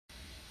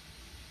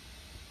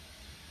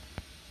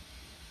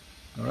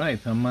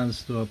Alright, I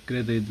managed to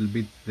upgrade a little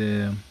bit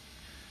the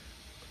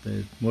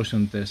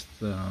motion test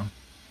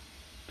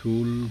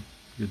tool,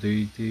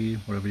 utility,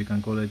 whatever you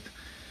can call it.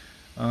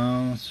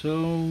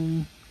 So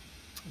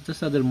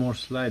just added more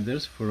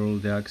sliders for all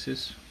the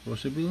axes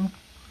possible.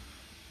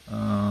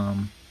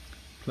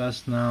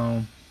 Plus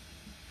now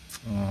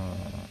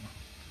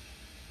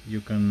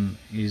you can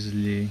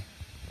easily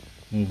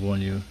move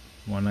only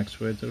one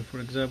actuator, for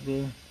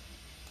example,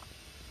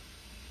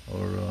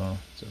 or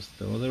just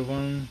the other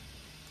one,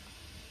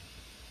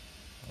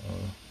 or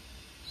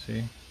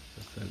see,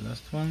 just the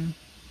last one,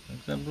 for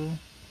example.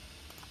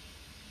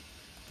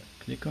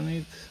 Click on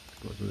it,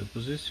 go to the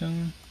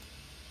position,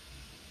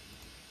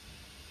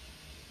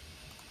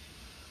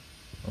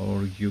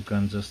 or you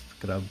can just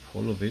grab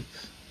all of it,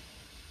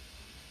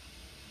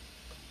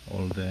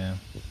 all the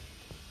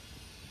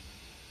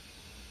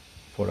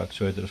 4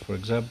 actuators, for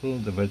example,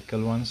 the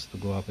vertical ones to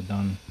go up and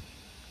down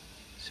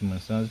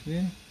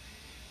simultaneously,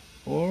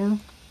 or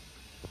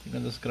you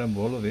can just grab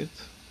all of it.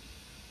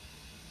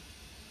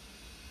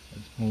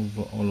 Let's move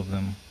all of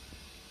them.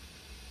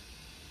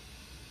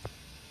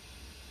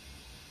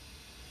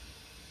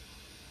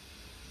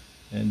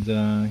 And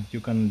you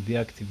can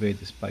deactivate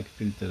the spike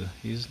filter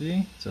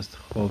easily. Just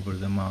hover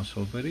the mouse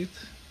over it,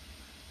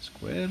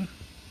 square,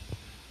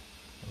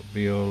 it'll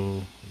be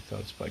all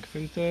without spike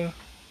filter.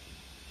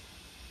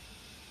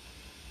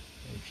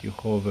 If you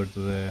hover to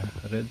the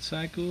red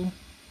cycle,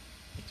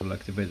 it will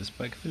activate the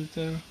spike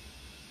filter,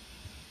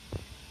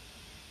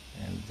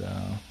 and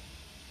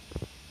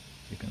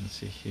you can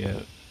see here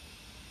it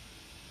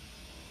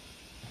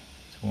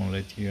won't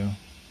let you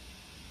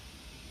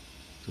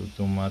do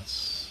too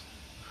much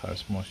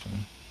harsh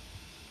motion.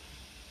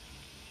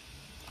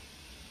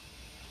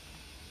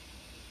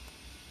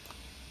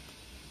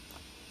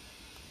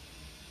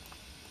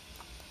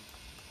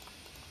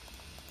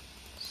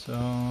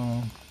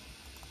 So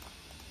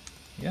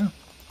yeah,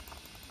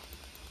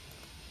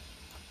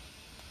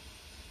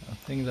 I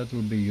think that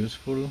will be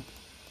useful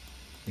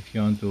if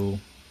you want to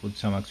put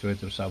some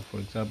actuators up, for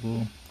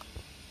example,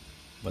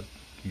 but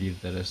leave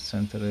the rest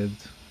centered,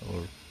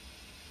 or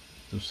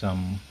do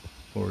some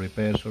for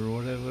repairs or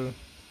whatever,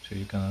 so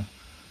you can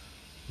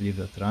leave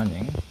that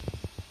running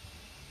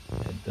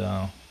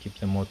and keep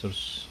the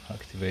motors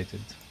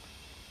activated,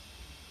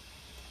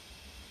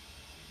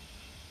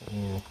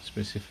 or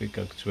specific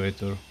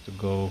actuator to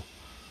go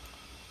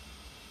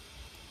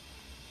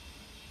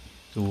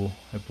to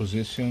a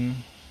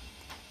position.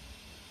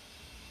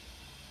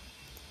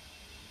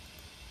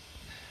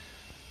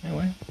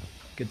 Anyway,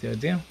 get the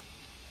idea.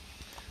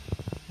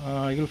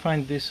 You'll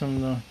find this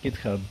on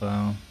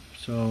GitHub,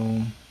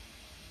 so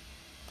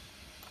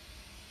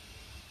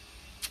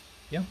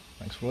yeah,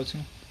 thanks for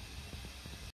watching.